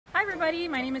Hi everybody,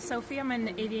 my name is Sophie. I'm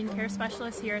an avian care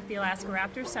specialist here at the Alaska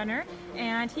Raptor Center,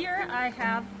 and here I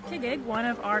have Qigiq, one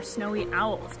of our snowy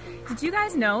owls. Did you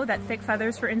guys know that thick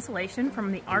feathers for insulation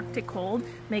from the Arctic cold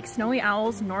make snowy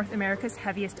owls North America's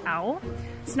heaviest owl?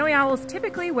 Snowy owls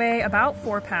typically weigh about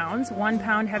 4 pounds, 1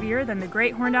 pound heavier than the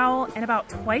great horned owl, and about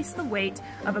twice the weight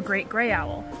of a great gray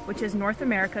owl, which is North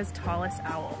America's tallest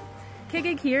owl.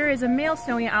 Qigiq here is a male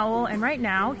snowy owl, and right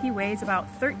now he weighs about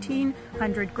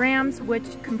 1,300 grams, which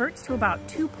converts to about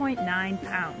 2.9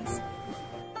 pounds.